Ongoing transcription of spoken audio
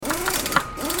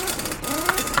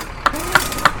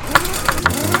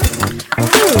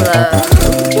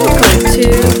Welcome to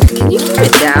Can You Keep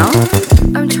It Down?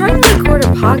 I'm trying to record a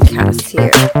podcast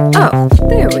here. Oh,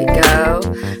 there we go.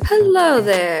 Hello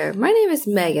there. My name is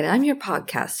Megan. I'm your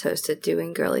podcast host at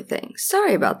Doing Girly Things.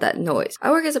 Sorry about that noise.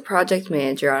 I work as a project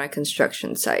manager on a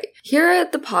construction site. Here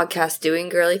at the podcast Doing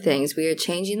Girly Things, we are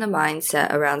changing the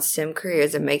mindset around STEM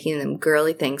careers and making them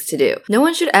girly things to do. No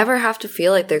one should ever have to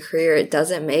feel like their career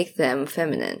doesn't make them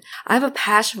feminine. I have a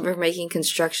passion for making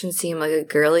construction seem like a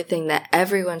girly thing that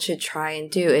everyone should try and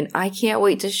do, and I can't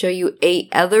wait to show you 8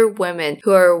 other women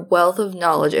who are a wealth of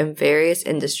knowledge in various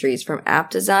industries, from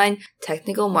app design,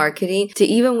 technical marketing, to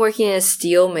even working in a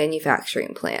steel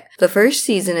manufacturing plant. The first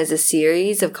season is a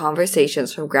series of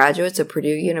conversations from graduates of Purdue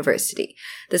University.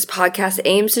 This podcast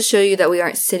aims to show you that we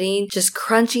aren't sitting just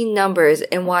crunching numbers,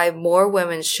 and why more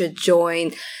women should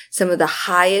join some of the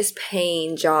highest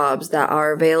paying jobs that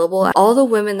are available. All the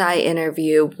women that I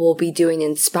interview will be doing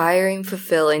inspiring,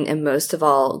 fulfilling, and most of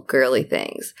all, girly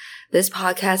things. This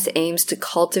podcast aims to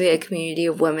cultivate a community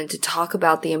of women to talk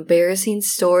about the embarrassing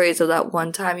stories of that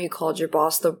one time you called your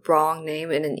boss the wrong name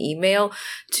in an email,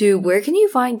 to where can you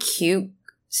find cute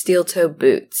steel-toe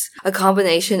boots. A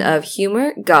combination of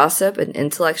humor, gossip, and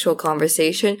intellectual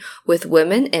conversation with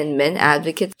women and men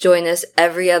advocates. Join us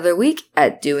every other week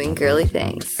at Doing Girly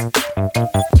Things.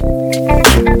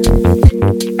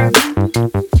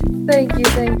 Thank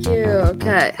you.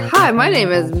 Okay. Hi, my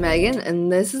name is Megan, and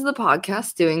this is the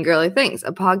podcast Doing Girly Things,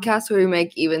 a podcast where we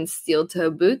make even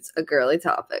steel-toe boots a girly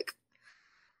topic.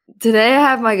 Today I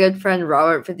have my good friend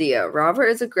Robert Padilla. Robert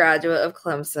is a graduate of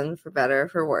Clemson, for better or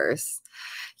for worse,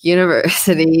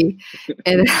 University,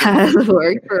 and has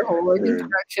worked for Homewood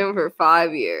Construction for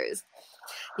 5 years.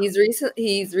 He's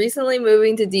recently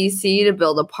moving to DC to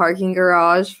build a parking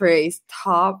garage for a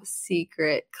top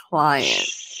secret client.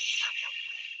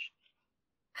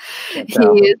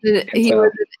 He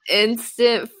was an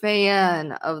instant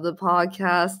fan of the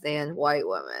podcast and white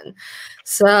women.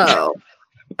 So,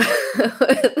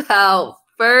 without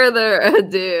further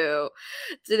ado,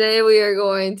 today we are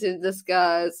going to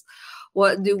discuss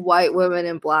what do white women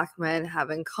and black men have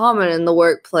in common in the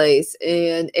workplace,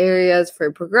 and areas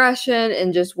for progression,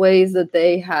 and just ways that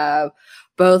they have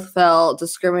both felt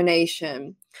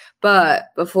discrimination. But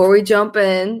before we jump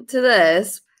into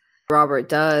this,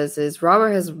 Robert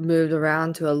has moved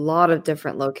around to a lot of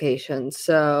different locations.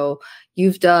 So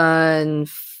you've done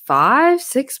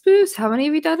 5-6 booths. How many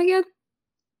have you done again?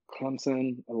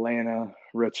 Clemson, Atlanta,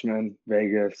 Richmond,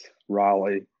 Vegas,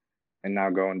 Raleigh, and now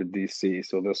going to DC.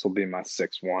 So this will be my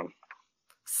 6th one.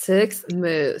 6th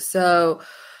move. So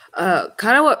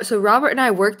so Robert and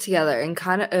I work together,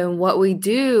 and what we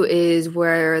do is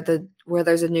where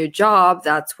there's a new job,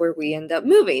 that's where we end up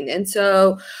moving. And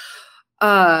so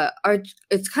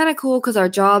it's kind of cool because our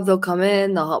job, they'll come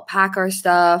in, they'll help pack our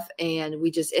stuff, and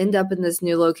we just end up in this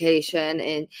new location,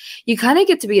 and you kind of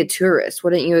get to be a tourist.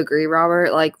 Wouldn't you agree,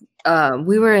 Robert? Like,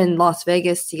 we were in Las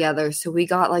Vegas together, so we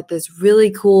got like this really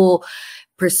cool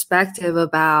perspective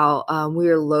about, we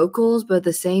were locals, but at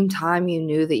the same time, you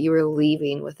knew that you were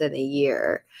leaving within a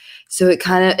year. So it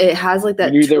has like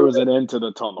that. You knew there was an end to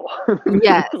the tunnel.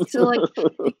 Yeah. So like,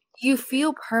 you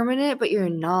feel permanent, but you're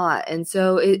not. And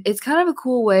so it's kind of a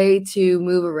cool way to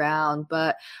move around.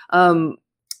 But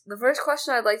the first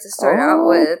question I'd like to start out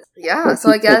with,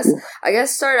 so I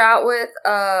guess start out with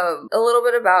a little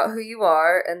bit about who you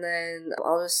are, and then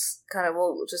we'll just kind of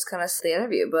the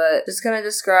interview, but just kind of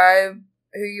describe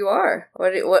who you are.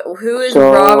 Who is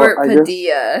Robert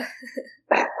Padilla?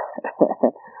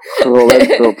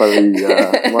 Roberto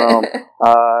Padilla. Well,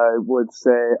 I would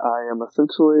say I am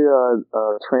essentially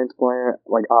a transplant,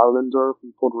 like islander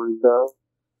from Puerto Rico,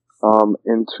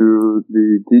 into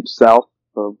the deep south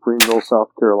of Greenville, South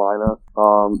Carolina.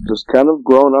 Just kind of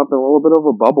grown up in a little bit of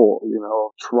a bubble,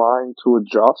 trying to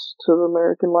adjust to the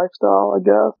American lifestyle, I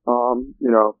guess.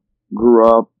 Grew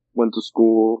up, went to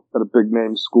school at a big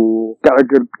name school, got a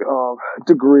good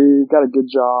degree, got a good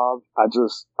job. I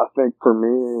think for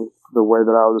me, the way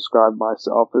that I would describe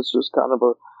myself is just kind of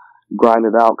a grind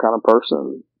it out kind of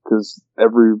person. Because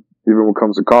even when it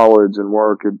comes to college and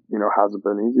work, it, hasn't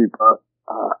been easy. But,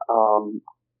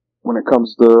 when it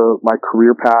comes to my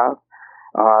career path,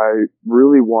 I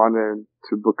really wanted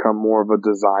to become more of a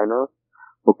designer,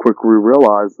 but quickly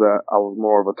realized that I was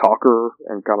more of a talker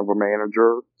and kind of a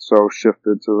manager. So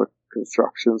shifted to the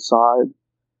construction side,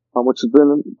 which has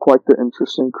been quite the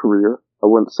interesting career. I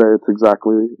wouldn't say it's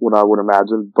exactly what I would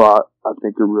imagine, but I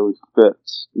think it really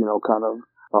fits,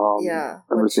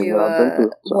 everything that I've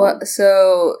been through.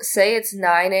 So say it's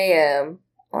 9 a.m.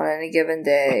 on any given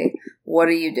day. What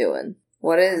are you doing?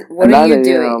 What are you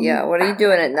doing? Yeah, what are you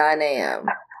doing at 9 a.m.?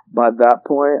 by that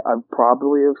point, I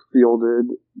probably have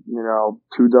fielded,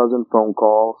 24 phone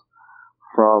calls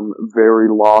from very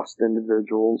lost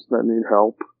individuals that need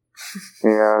help,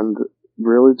 and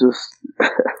really just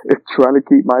trying to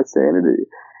keep my sanity.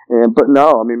 But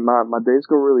no, I mean, my days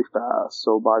go really fast.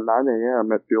 So by 9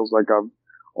 a.m., it feels like I've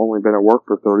only been at work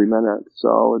for 30 minutes.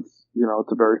 So it's,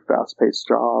 it's a very fast paced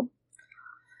job.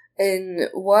 And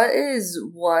what is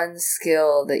one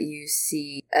skill that you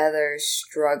see others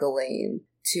struggling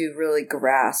to really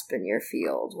grasp in your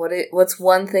field? What's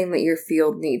one thing that your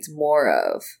field needs more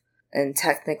of? And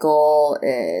technical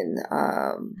and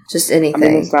just anything. I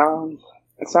mean,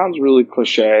 it sounds really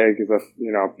cliche because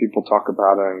people talk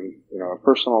about it in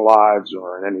personal lives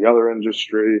or in any other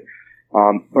industry.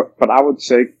 But I would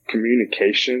say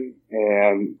communication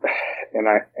and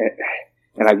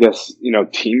I guess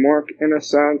teamwork in a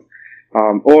sense.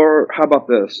 Or how about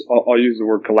this? I'll use the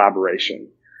word collaboration.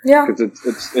 Yeah, because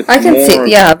it's I can more,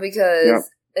 see. Yeah, because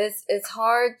it's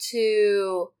hard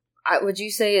to. Would you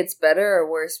say it's better or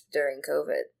worse during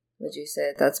COVID? Would you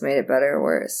say that's made it better or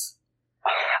worse?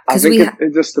 I think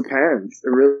it just depends. It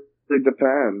really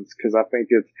depends because I think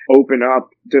it's opened up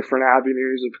different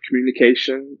avenues of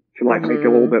communication to make it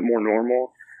a little bit more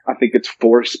normal. I think it's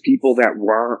forced people that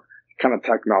weren't kind of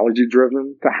technology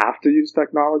driven to have to use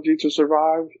technology to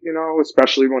survive,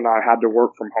 especially when I had to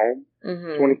work from home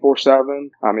 24/7.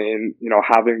 I mean,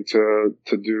 having to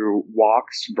do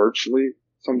walks virtually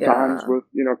sometimes with,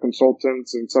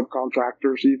 consultants and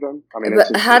subcontractors even. I mean,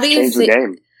 it's changed the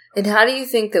game. And how do you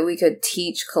think that we could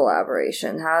teach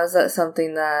collaboration? How is that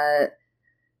something that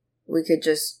we could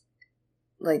just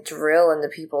drill into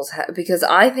people's head? Because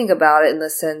I think about it in the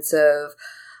sense of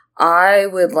I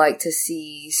would like to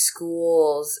see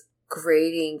schools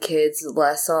grading kids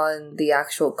less on the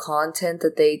actual content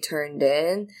that they turned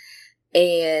in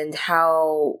and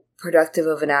how productive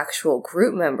of an actual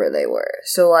group member they were.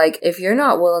 So if you're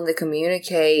not willing to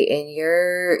communicate and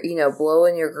you're,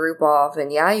 blowing your group off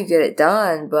and you get it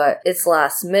done, but it's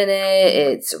last minute,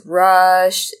 it's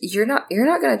rushed, you're not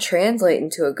going to translate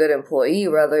into a good employee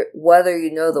whether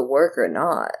you know the work or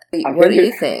not. What do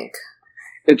you think?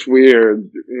 It's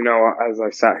weird, as I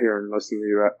sat here and listened to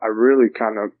you, I really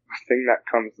kind of, the thing that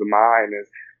comes to mind is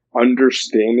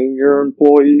understanding your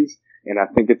employees. And I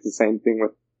think it's the same thing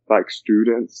with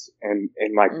students and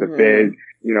the big,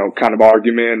 kind of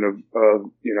argument of,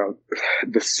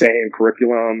 the same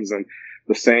curriculums and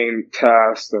the same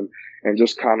tests and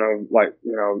just kind of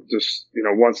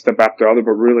one step after the other,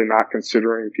 but really not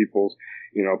considering people's,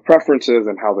 preferences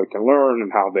and how they can learn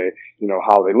and how they,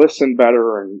 how they listen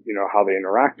better and, how they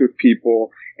interact with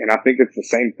people. And I think it's the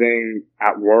same thing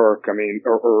at work. I mean,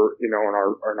 or in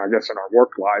our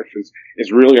work life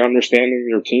is really understanding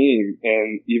your team.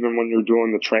 And even when you're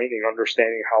doing the training,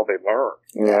 understanding how they learn.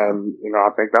 And, I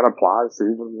think that applies to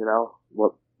even,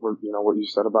 what you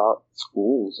said about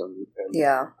schools and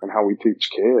how we teach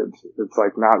kids. It's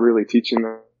not really teaching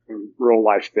them real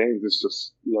life things. It's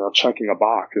just, checking a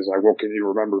box. It's well, can you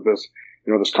remember this,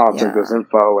 this content, this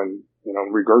info and,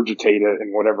 regurgitate it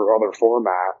in whatever other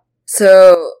format.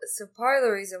 So part of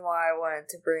the reason why I wanted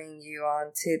to bring you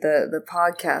on to the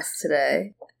podcast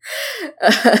today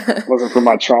wasn't for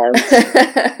my charms.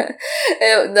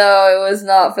 No, it was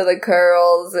not for the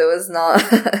curls. It was not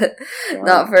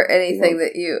not for anything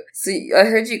that you. So I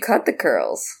heard you cut the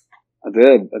curls. I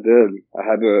did. I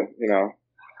had to,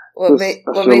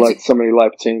 I feel like so many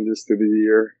life changes through the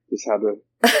year. Just had to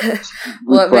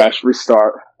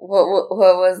restart. What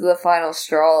was the final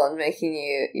straw in making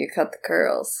you cut the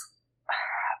curls?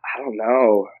 I don't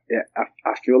know. Yeah,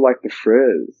 I feel like the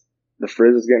frizz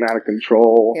is getting out of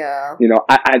control. Yeah.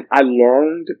 I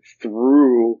learned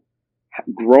through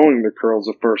growing the curls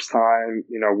the first time,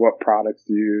 what products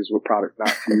to use, what products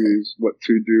not to use, what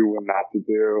to do, what not to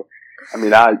do. I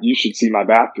mean, you should see my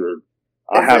bathroom.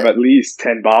 I have at least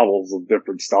 10 bottles of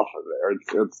different stuff in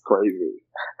there. It's crazy.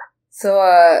 So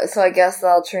I guess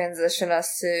that'll transition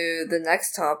us to the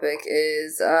next topic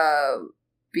is,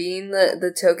 being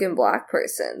the token black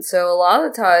person. So a lot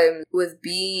of times with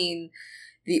being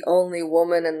the only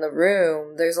woman in the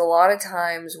room, there's a lot of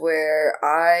times where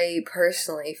I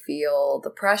personally feel the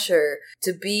pressure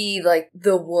to be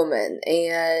the woman.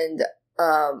 And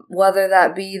whether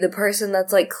that be the person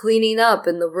that's like cleaning up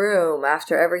in the room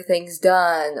after everything's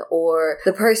done, or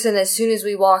the person as soon as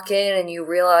we walk in and you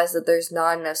realize that there's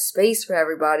not enough space for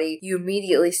everybody, you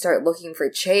immediately start looking for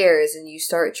chairs and you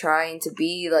start trying to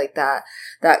be like that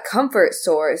comfort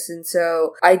source. And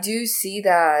so I do see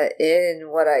that in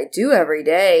what I do every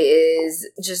day, is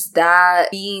just that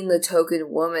being the token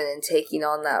woman and taking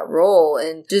on that role.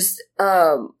 And just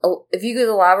if you could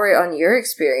elaborate on your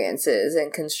experiences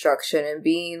in construction and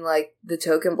being like the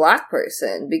token Black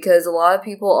person, because a lot of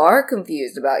people are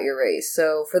confused about your race.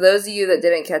 So for those of you that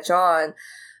didn't catch on,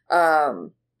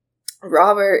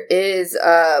 Robert is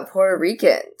Puerto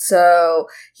Rican, so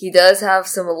he does have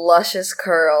some luscious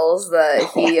curls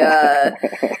that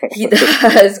he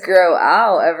does grow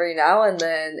out every now and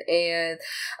then. And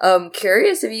I'm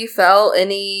curious if you felt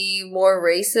any more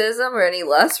racism or any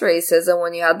less racism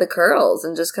when you had the curls,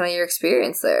 and just kind of your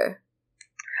experience there.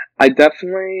 I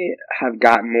definitely have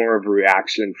gotten more of a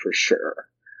reaction for sure.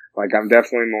 Like, I'm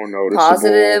definitely more noticeable.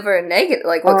 Positive or negative?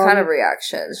 Like, what kind of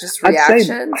reactions? Just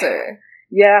reactions, or?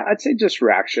 Yeah, I'd say just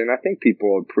reaction. I think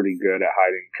people are pretty good at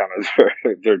hiding kind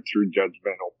of their true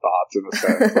judgmental thoughts, in a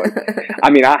sense. Like, I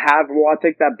mean, I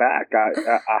take that back.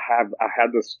 I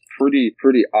had this pretty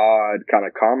odd kind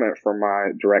of comment from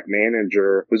my direct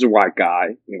manager, who's a white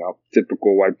guy,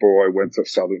 typical white boy, went to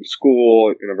Southern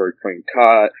school, in a very clean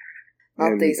cut,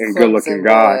 Not these and good looking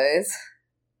guy. Boys.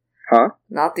 Huh?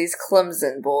 Not these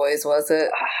Clemson boys, was it?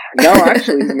 No,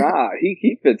 actually he's not.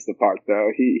 He fits the part though.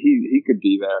 He could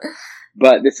be there.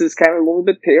 But this is kind of a little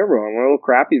bit terrible and a little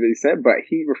crappy that he said, but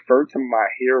he referred to my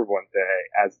hair one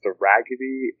day as the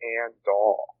Raggedy Ann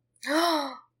doll.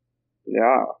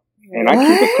 Yeah. And what? I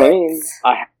keep it clean.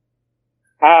 I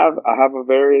have a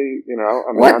very,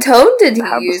 what tone did he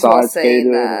use while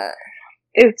saying that?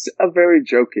 It's a very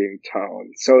joking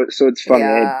tone, so it's funny,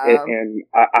 yeah. and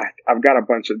I've got a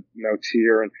bunch of notes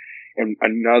here, and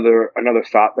another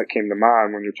thought that came to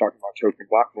mind when you're talking about token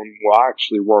Black women. Well, I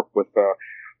actually work with a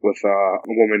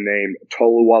woman named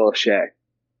Tolu Walashe.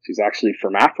 She's actually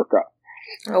from Africa.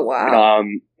 Oh wow!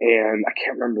 And I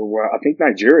can't remember I think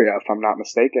Nigeria, if I'm not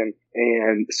mistaken.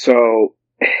 And so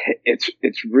it's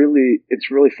really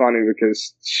funny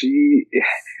because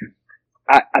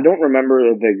I don't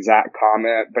remember the exact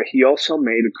comment, but he also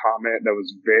made a comment that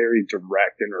was very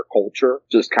direct in her culture,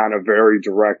 just kind of very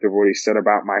direct of what he said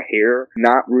about my hair,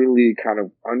 not really kind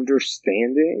of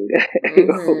understanding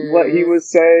what he was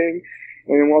saying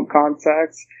and in what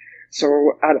context. So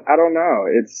I don't know.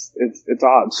 It's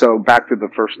odd. So back to the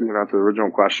first, to the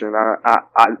original question,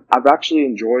 I've actually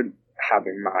enjoyed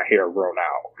having my hair grown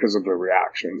out because of the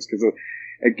reactions, because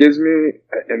it gives me,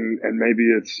 and maybe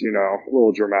it's, a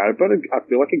little dramatic, but I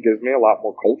feel like it gives me a lot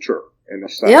more culture in a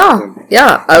sense.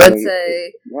 Yeah, I would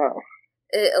say wow.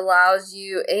 It allows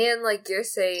you, and like you're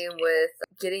saying, with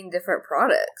getting different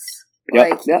products. Yeah,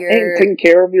 and taking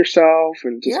care of yourself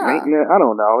and just making it, I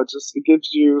don't know, it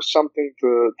gives you something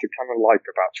to kind of like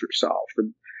about yourself.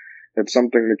 And it's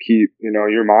something to keep,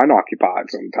 your mind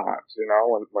occupied sometimes,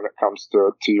 when it comes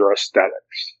to your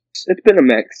aesthetics. It's been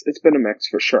a mix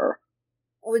for sure.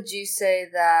 Would you say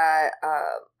that,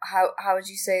 how would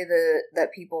you say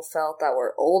that people felt that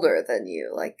were older than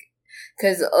you? Like,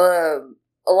 cause,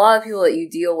 a lot of people that you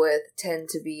deal with tend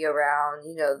to be around,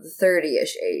 the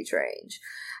 30-ish age range.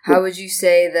 How would you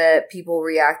say that people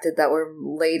reacted that were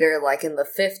later, like in the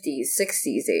 50s,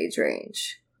 60s age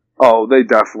range? Oh, they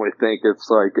definitely think it's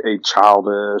like a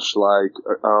childish, like,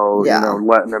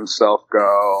 letting himself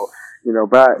go,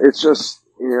 but it's just,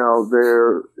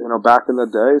 they're, back in the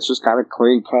day, it's just kind of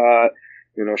clean cut,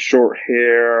 short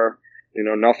hair,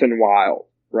 nothing wild,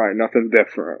 right? Nothing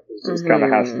different. It just kind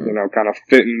of has to, kind of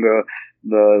fit in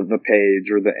the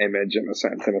page or the image in a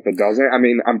sense. And if it doesn't, I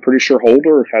mean, I'm pretty sure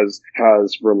Holder has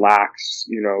relaxed,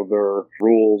 their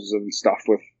rules and stuff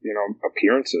with,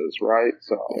 appearances, right?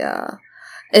 So. Yeah.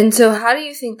 And so how do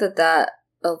you think that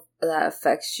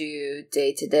affects you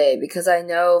day to day? Because I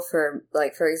know for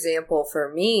example,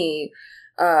 for me,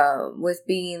 with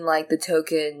being like the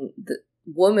token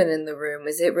woman in the room,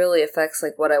 is it really affects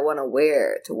like what I want to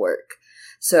wear to work.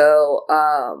 So,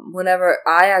 whenever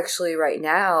I actually right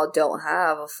now don't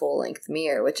have a full length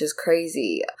mirror, which is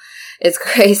crazy. It's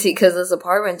crazy because this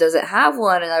apartment doesn't have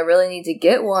one and I really need to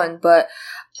get one, but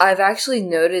I've actually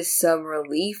noticed some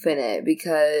relief in it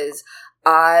because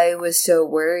I was so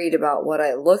worried about what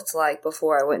I looked like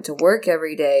before I went to work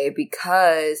every day,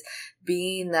 because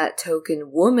being that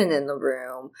token woman in the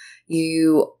room,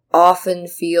 you often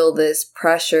feel this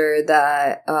pressure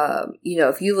that,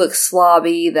 if you look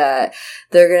slobby, that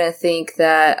they're gonna think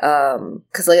that,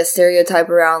 cause like a stereotype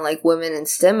around like women in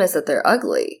STEM is that they're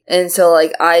ugly. And so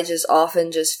like, I just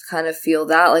often just kind of feel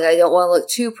that, like, I don't want to look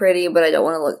too pretty, but I don't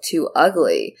want to look too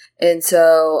ugly. And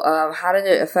so, how did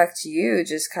it affect you,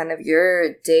 just kind of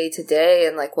your day to day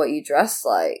and like what you dress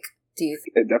like? Do you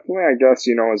it definitely, I guess,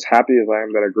 as happy as I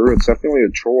am that I grew, it's definitely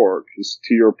a chore, because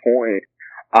to your point,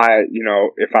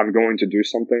 if I'm going to do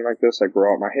something like this, I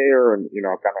grow out my hair and, kind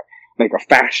of make a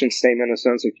fashion statement in a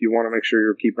sense, if you want to make sure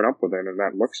you're keeping up with it and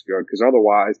that looks good. Because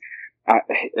otherwise,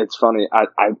 it's funny,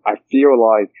 I feel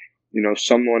like,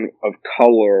 someone of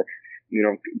color,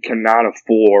 cannot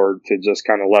afford to just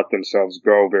kind of let themselves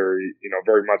go very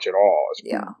much at all.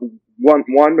 Yeah.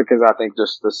 One, because I think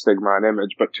just the stigma and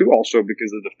image, but two, also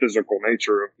because of the physical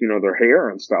nature of, their hair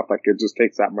and stuff. Like, it just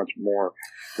takes that much more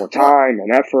time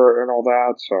and effort and all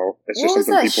that. So it's just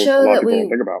something a lot of people don't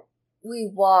think about. We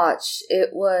watched, it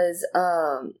was,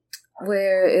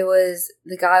 where it was,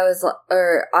 the guy was,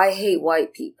 or I Hate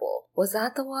White People. Was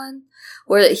that the one?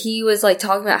 Where he was like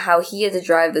talking about how he had to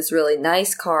drive this really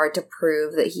nice car to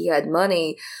prove that he had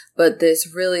money, but this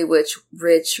really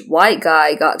rich white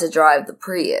guy got to drive the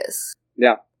Prius.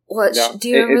 Yeah. Do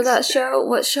you remember that show?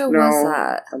 What show was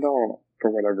that? I don't, for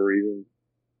whatever reason.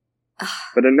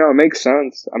 But no, it makes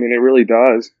sense. I mean, it really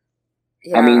does.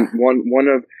 Yeah. I mean, one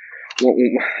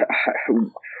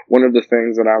of the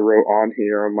things that I wrote on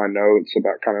here in my notes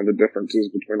about kind of the differences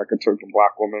between like a token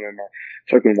black woman and a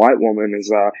token white woman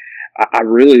is, I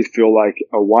really feel like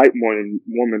a white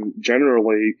woman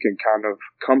generally can kind of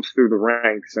come through the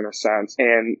ranks in a sense.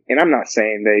 And I'm not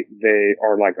saying they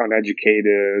are like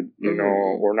uneducated,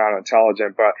 or not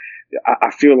intelligent, but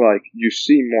I feel like you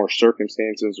see more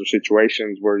circumstances or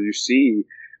situations where you see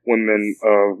women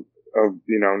of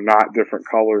not different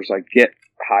colors, like, get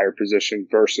higher positions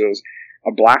versus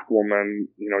a black woman,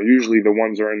 usually the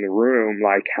ones that are in the room,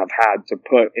 like, have had to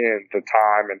put in the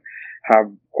time and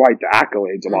have quite the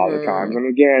accolades a lot of the times. And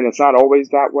again, it's not always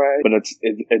that way, but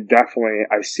it definitely,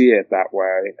 I see it that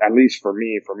way, at least for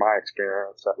me, from my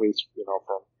experience, at least,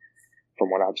 from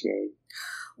what I've seen.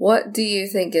 What do you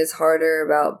think is harder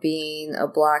about being a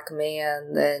black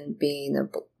man than being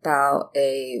about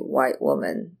a white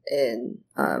woman in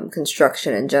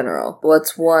construction in general?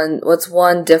 What's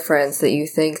one difference that you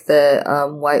think that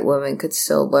white women could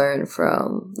still learn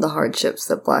from the hardships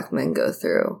that black men go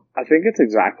through? I think it's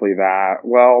exactly that.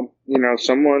 Well,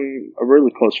 a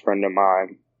really close friend of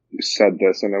mine said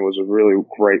this, and it was a really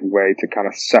great way to kind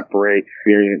of separate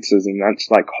experiences, and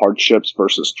that's like hardships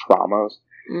versus traumas.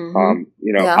 Mm-hmm.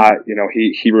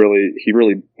 He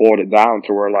really boiled it down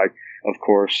to where, like, of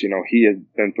course, he had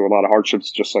been through a lot of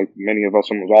hardships, just like many of us,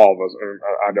 almost all of us.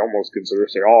 I'd almost consider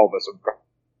say all of us have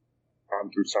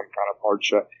gone through some kind of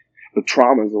hardship. The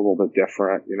trauma is a little bit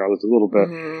different. There's a little bit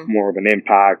more of an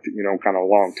impact, kind of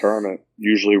long term. And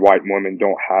usually white women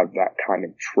don't have that kind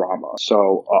of trauma.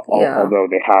 So, although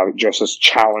they have just as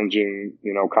challenging,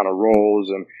 kind of roles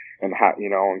and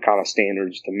kind of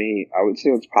standards to meet, I would say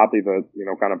it's probably the,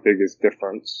 kind of biggest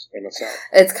difference in a sense.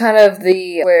 It's kind of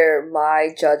where my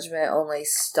judgment only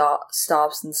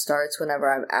stops and starts whenever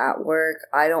I'm at work.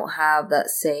 I don't have that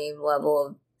same level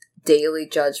of daily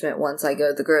judgment once I go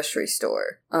to the grocery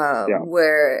store.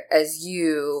 Whereas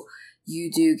you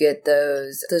do get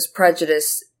those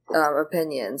prejudice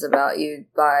opinions about you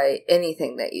by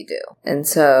anything that you do. And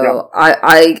so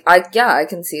I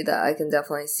can see that. I can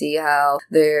definitely see how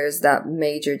there's that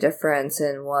major difference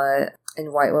in white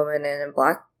women and in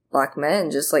black men,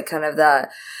 just like kind of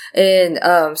that. And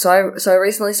so I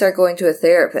recently started going to a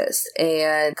therapist,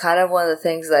 and kind of one of the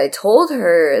things that I told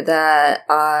her that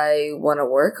I want to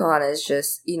work on is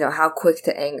just, how quick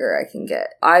to anger I can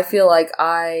get. I feel like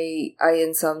I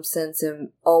in some sense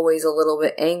am always a little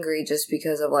bit angry just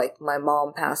because of like my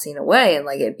mom passing away and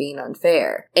like it being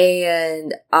unfair.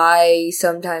 And I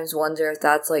sometimes wonder if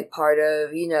that's like part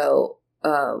of,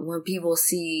 when people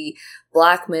see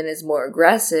black men as more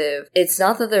aggressive, it's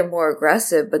not that they're more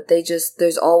aggressive, but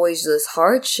there's always this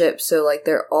hardship. So like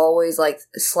they're always like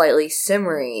slightly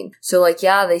simmering. So like,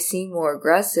 yeah, they seem more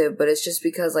aggressive, but it's just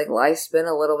because like life's been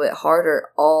a little bit harder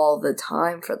all the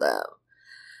time for them.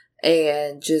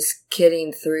 And just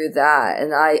getting through that.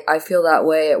 And I feel that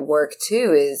way at work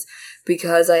too, is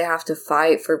because I have to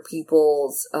fight for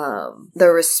people's,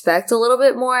 their respect a little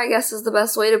bit more, I guess is the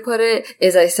best way to put it,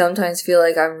 is I sometimes feel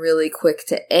like I'm really quick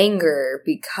to anger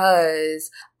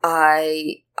because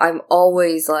I'm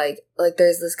always like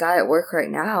there's this guy at work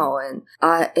right now, and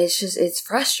it's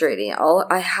frustrating.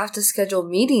 I have to schedule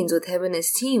meetings with him and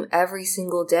his team every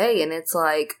single day, and it's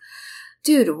like,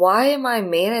 dude, why am I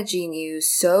managing you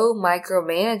so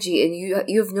micromanaging and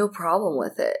you have no problem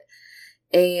with it?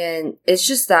 And it's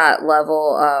just that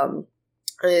level,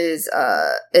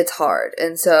 it's hard.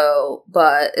 And so,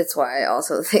 but it's why I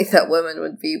also think that women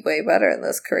would be way better in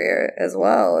this career as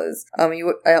well. I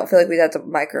don't feel like we'd have to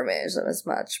micromanage them as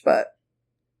much, but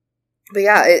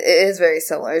yeah, it is very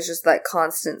similar. It's just that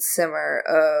constant simmer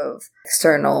of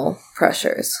external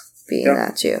pressures being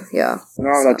at you. Yeah.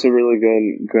 No, that's a really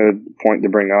good point to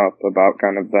bring up about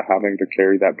kind of the having to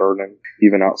carry that burden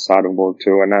even outside of work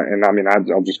too. And I mean,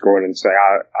 I'll just go ahead and say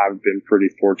I've been pretty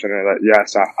fortunate that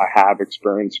yes, I have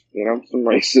experienced, some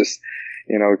racist,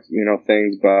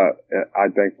 things, but I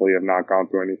thankfully have not gone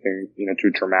through anything,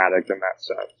 too traumatic in that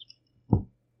sense.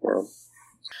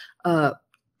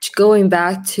 Going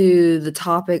back to the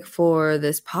topic for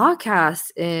this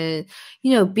podcast and,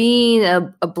 being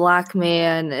a Black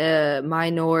man, a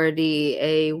minority,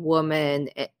 a woman,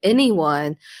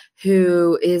 anyone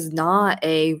who is not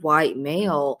a white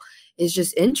male is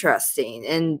just interesting.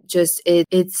 And just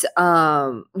it's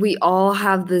we all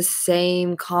have the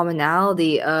same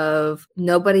commonality of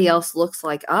nobody else looks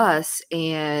like us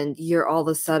and you're all of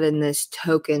a sudden this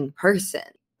token person.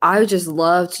 I would just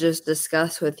love to just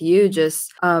discuss with you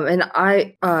and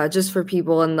I just for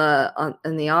people in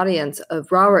the audience,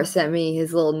 Robert sent me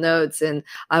his little notes and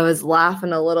I was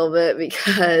laughing a little bit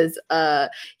because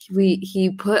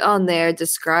he put on there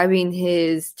describing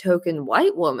his token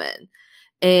white woman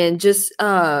and just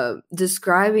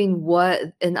describing what,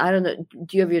 and I don't know,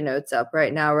 do you have your notes up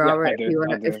right now, Robert? Yeah, if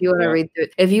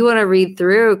you want to read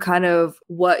through kind of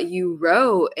what you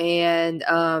wrote and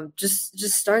just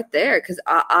start there, because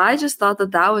I just thought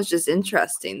that was just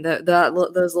interesting, those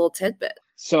little tidbits.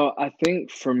 So I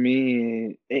think for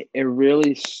me, it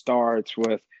really starts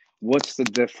with what's the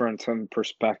difference in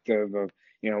perspective of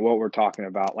what we're talking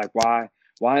about, like why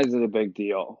is it a big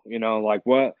deal, like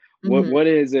what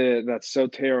is it that's so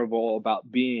terrible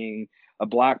about being a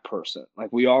Black person?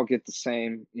 Like we all get the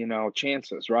same,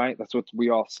 chances, right? That's what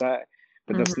we all say,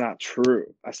 but that's not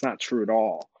true. That's not true at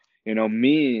all.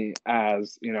 Me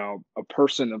as, a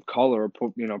person of color,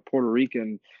 Puerto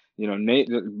Rican,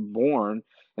 born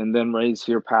and then raised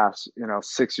here past,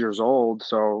 6 years old.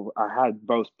 So I had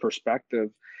both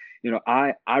perspectives.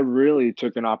 I really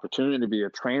took an opportunity to be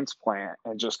a transplant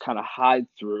and just kind of hide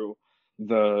through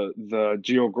the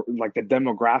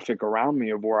demographic around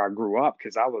me of where I grew up,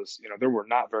 because I was, there were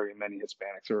not very many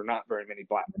Hispanics, there were not very many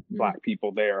black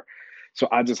people there. So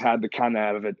I just had to kind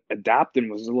of adapt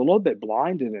and was a little bit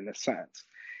blinded in a sense.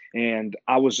 And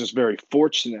I was just very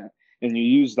fortunate. And you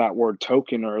used that word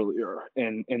token earlier,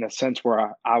 in a sense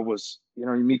where I was, you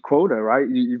meet quota, right?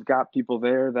 You've got people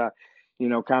there that,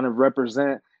 kind of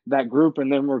represent that group,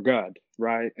 and then we're good,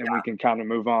 right? And we can kind of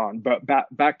move on. But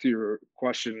back to your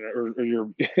question or your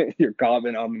your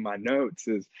comment on my notes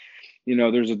is,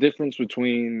 there's a difference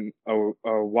between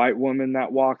a white woman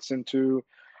that walks into,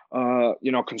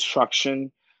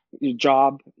 construction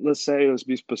job, let's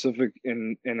be specific,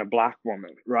 in a Black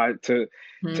woman, right? To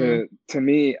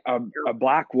me, a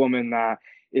Black woman that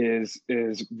is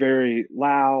very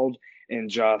loud and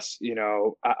just,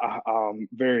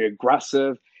 very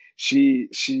aggressive. She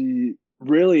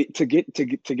really, to get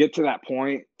to that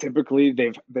point, typically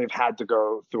they've had to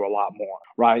go through a lot more,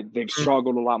 right? They've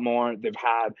struggled a lot more. They've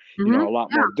had, a lot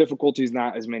more difficulties,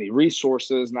 not as many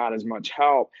resources, not as much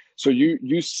help. So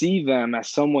you see them as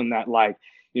someone that, like,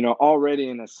 already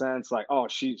in a sense, like, oh,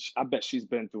 I bet she's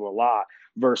been through a lot,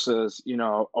 versus,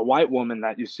 a white woman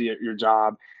that you see at your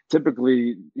job.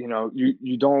 Typically,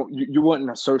 you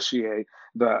wouldn't associate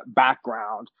the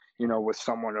background, with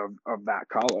someone of that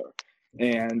color.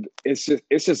 And it's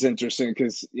just interesting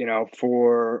because,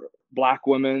 for Black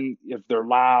women, if they're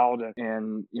loud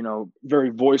and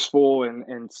very voiceful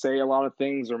and say a lot of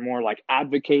things, are more like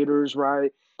advocators,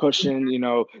 right? Pushing,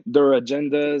 their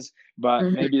agendas. But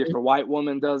maybe if a white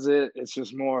woman does it, it's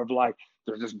just more of like,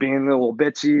 they're just being a little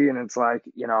bitchy. And it's like,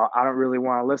 I don't really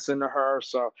want to listen to her.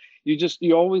 So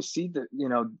you always see that,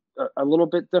 a little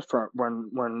bit different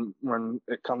when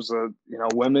it comes to,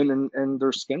 women and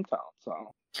their skin tone.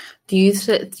 So. Do you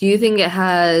think it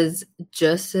has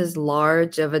just as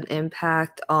large of an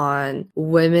impact on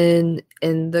women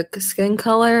in the skin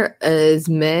color as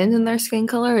men in their skin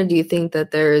color? Or do you think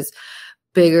that there's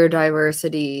bigger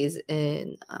diversities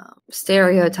in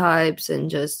stereotypes and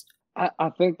just... I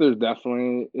think there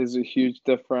definitely is a huge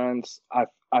difference. I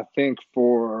think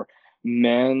for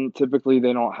men, typically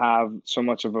they don't have so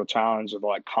much of a challenge of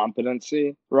like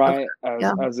competency, right?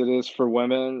 As it is for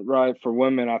women, right? For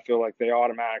women, I feel like they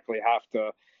automatically have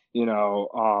to,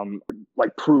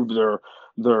 like prove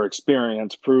their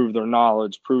experience, prove their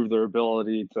knowledge, prove their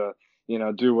ability to,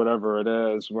 do whatever it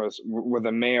is. With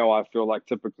a male, I feel like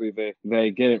typically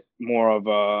they get more of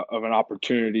an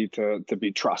opportunity to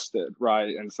be trusted,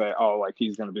 right? And say, oh, like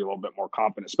he's going to be a little bit more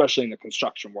competent, especially in the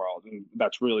construction world. And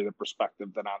that's really the perspective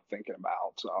that I'm thinking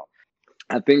about. So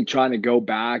I think trying to go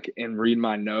back and read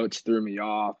my notes threw me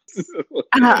off.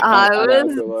 I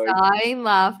was dying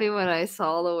laughing when I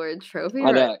saw the word trophy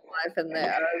wife in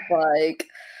there.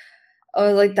 I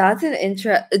was like, that's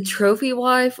a trophy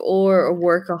wife or a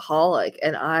workaholic.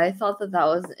 And I thought that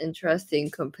was an interesting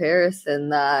comparison,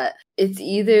 that it's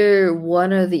either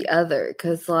one or the other.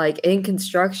 Because like in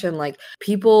construction, like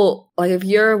people, like if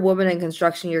you're a woman in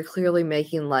construction, you're clearly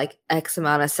making like X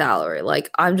amount of salary.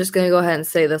 Like I'm just going to go ahead and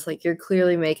say this, like you're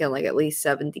clearly making like at least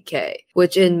 $70K,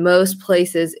 which in most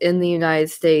places in the United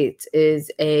States is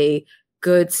a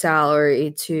good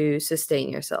salary to sustain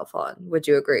yourself on. Would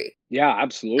you agree? Yeah,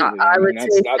 absolutely. I would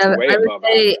say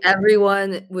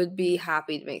everyone would be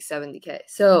happy to make $70K.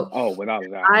 So, without a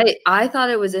doubt. I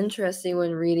thought it was interesting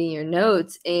when reading your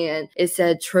notes and it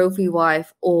said trophy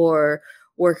wife or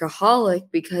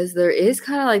workaholic, because there is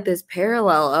kind of like this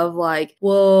parallel of like,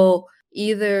 well,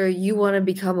 either you want to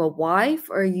become a wife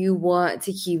or you want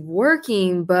to keep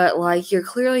working, but like you're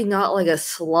clearly not like a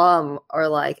slum or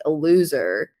like a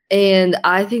loser. And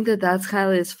I think that that's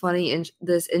kind of this funny and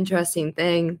this interesting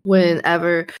thing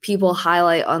whenever people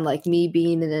highlight on like me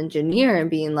being an engineer and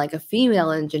being like a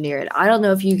female engineer. And I don't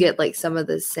know if you get like some of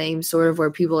the same sort of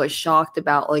where people are shocked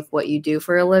about like what you do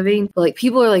for a living, but like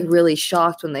people are like really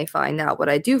shocked when they find out what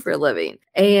I do for a living.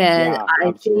 And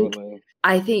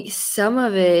I think some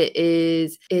of it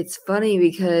is, it's funny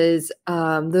because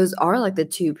those are like the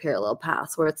two parallel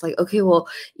paths where it's like, okay, well,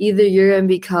 either you're going to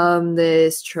become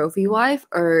this trophy wife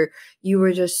or you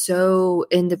were just so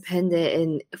independent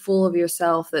and full of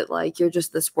yourself that like you're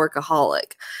just this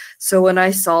workaholic. So when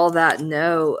I saw that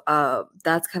note,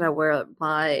 that's kind of where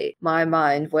my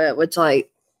mind went, which like,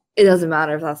 it doesn't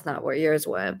matter if that's not where yours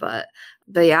went, but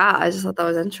yeah, I just thought that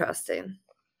was interesting.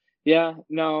 Yeah,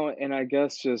 no, and I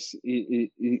guess just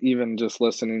even just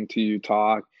listening to you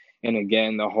talk, and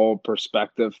again, the whole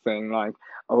perspective thing, like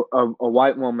a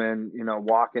white woman,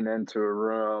 walking into a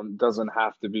room doesn't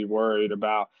have to be worried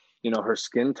about, her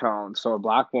skin tone. So a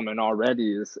black woman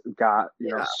already has got,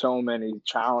 so many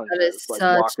challenges. That is like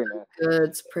such a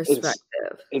good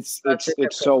perspective.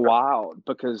 It's so wild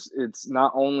because it's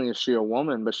not only is she a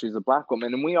woman, but she's a black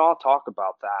woman. And we all talk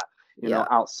about that,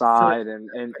 outside and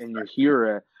you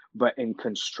hear it. But in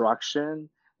construction,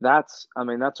 that's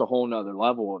a whole nother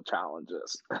level of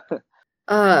challenges.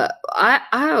 I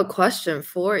have a question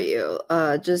for you.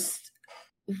 Just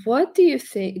what do you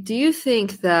think? Do you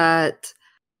think that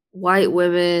white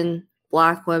women,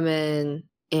 black women,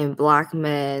 and black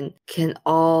men can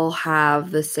all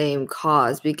have the same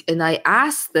cause? And I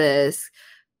ask this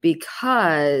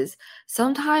because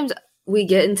sometimes we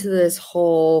get into this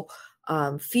whole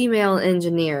female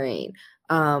engineering,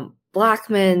 Black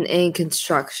men in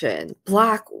construction,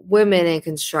 Black women in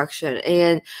construction,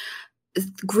 and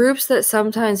groups that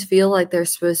sometimes feel like they're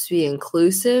supposed to be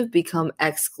inclusive become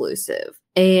exclusive.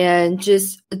 And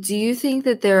just, do you think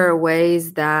that there are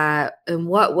ways that, in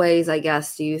what ways, I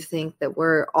guess, do you think that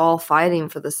we're all fighting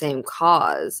for the same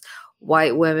cause?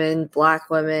 White women, Black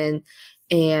women,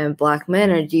 and Black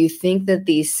men? Or do you think that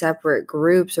these separate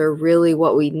groups are really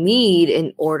what we need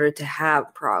in order to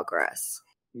have progress?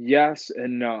 Yes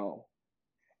and no.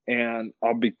 And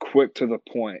I'll be quick to the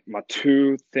point. My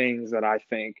two things that I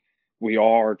think we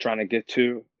all are trying to get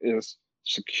to is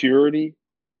security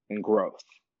and growth.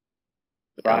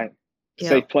 Right?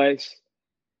 Safe place,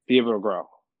 be able to grow.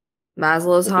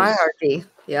 Maslow's hierarchy.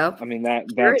 Yep. I mean,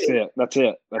 that's it. That's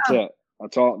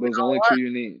all. There's only two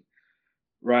you need.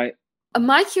 Right?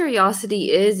 My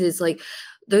curiosity is like,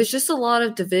 there's just a lot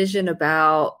of division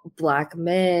about Black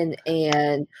men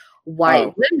and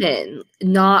white women.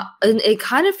 And it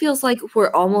kind of feels like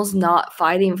we're almost not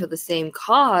fighting for the same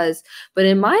cause. But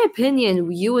in my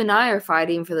opinion, you and I are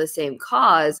fighting for the same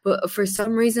cause. But for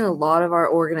some reason, a lot of our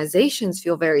organizations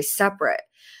feel very separate.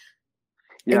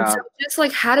 Yeah. And so just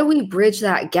like, how do we bridge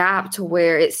that gap to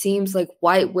where it seems like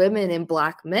white women and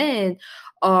Black men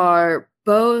are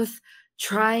both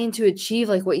trying to achieve,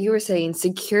 like what you were saying,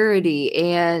 security,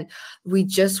 and we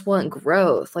just want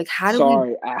growth? Like, how do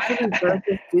we both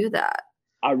do that?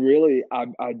 I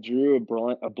drew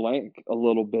a blank a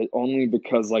little bit, only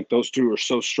because like those two are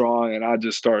so strong, and I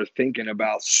just started thinking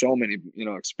about so many,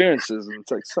 experiences, and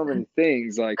it's like so many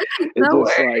things, like it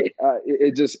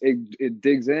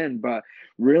digs in, but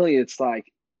really it's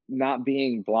like not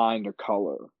being blind to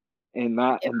color, And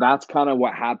that's kind of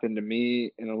what happened to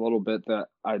me in a little bit that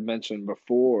I mentioned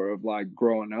before, of like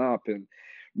growing up and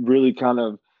really kind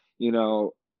of,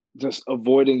 just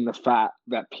avoiding the fact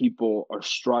that people are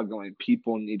struggling,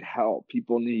 people need help,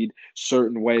 people need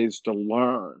certain ways to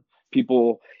learn,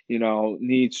 people,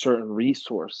 need certain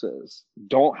resources,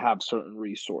 don't have certain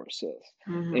resources.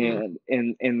 Mm-hmm.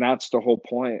 And that's the whole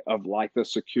point of like the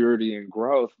security and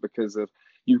growth, because if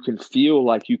you can feel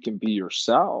like you can be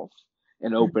yourself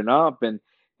and open up and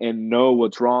know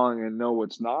what's wrong and know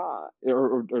what's not,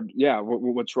 or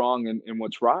what's wrong and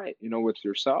what's right, with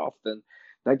yourself, then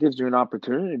that gives you an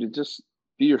opportunity to just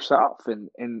be yourself, and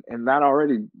that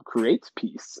already creates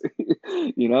peace.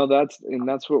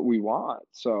 That's what we want.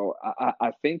 So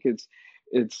I think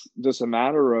it's just a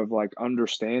matter of like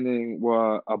understanding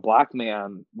what a Black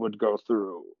man would go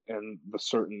through in the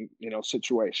certain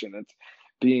situation. It's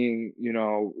being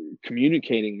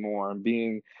communicating more and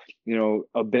being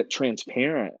a bit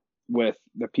transparent with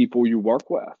the people you work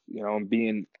with, and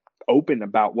being open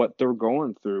about what they're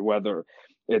going through, whether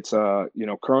it's a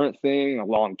current thing, a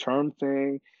long-term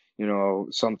thing,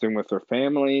 something with their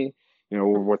family,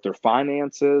 or with their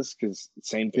finances, because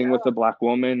same thing with a Black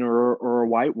woman or a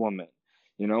white woman,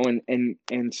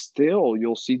 and still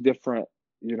you'll see different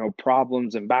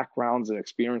problems and backgrounds and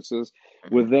experiences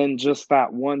within just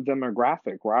that one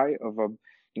demographic, right? Of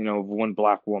one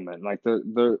Black woman. Like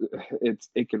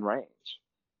it can range.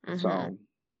 So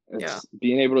it's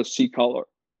being able to see color.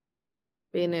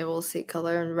 Being able to see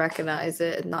color and recognize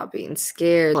it and not being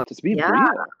scared. Just being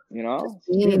real, Just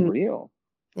being real.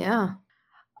 Yeah.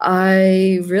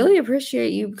 I really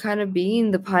appreciate you kind of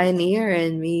being the pioneer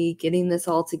and me getting this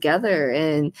all together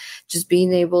and just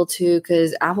being able to,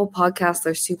 because Apple Podcasts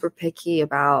are super picky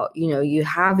about, you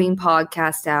having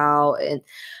podcasts out. And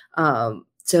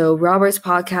so Robert's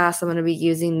podcast, I'm going to be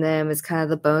using them as kind of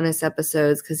the bonus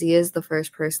episodes because he is the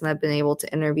first person I've been able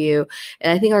to interview.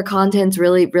 And I think our content's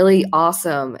really, really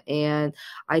awesome. And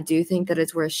I do think that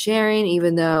it's worth sharing,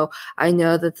 even though I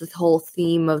know that the whole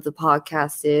theme of the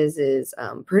podcast is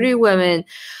Purdue women.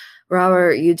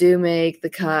 Robert, you do make the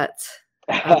cut.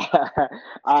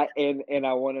 I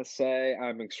want to say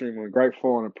I'm extremely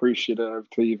grateful and appreciative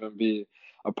to even be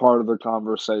a part of the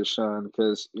conversation,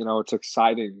 because it's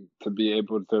exciting to be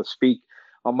able to speak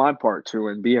on my part too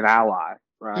and be an ally,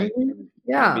 right? Mm-hmm.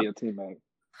 And be a teammate.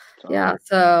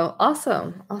 So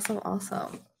awesome.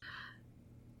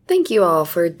 Thank you all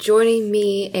for joining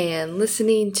me and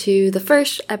listening to the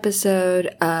first episode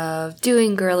of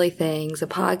Doing Girly Things, a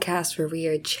podcast where we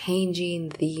are changing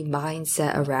the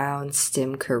mindset around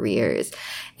STEM careers.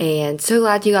 And so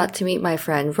glad you got to meet my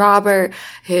friend Robert,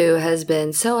 who has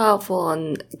been so helpful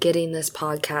in getting this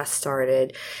podcast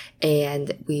started.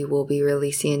 And we will be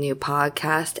releasing a new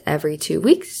podcast every 2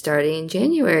 weeks starting in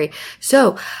January.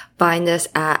 So find us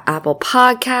at Apple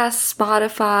Podcasts,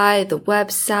 Spotify, the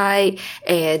website,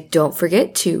 and don't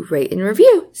forget to rate and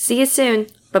review. See you soon.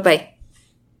 Bye-bye.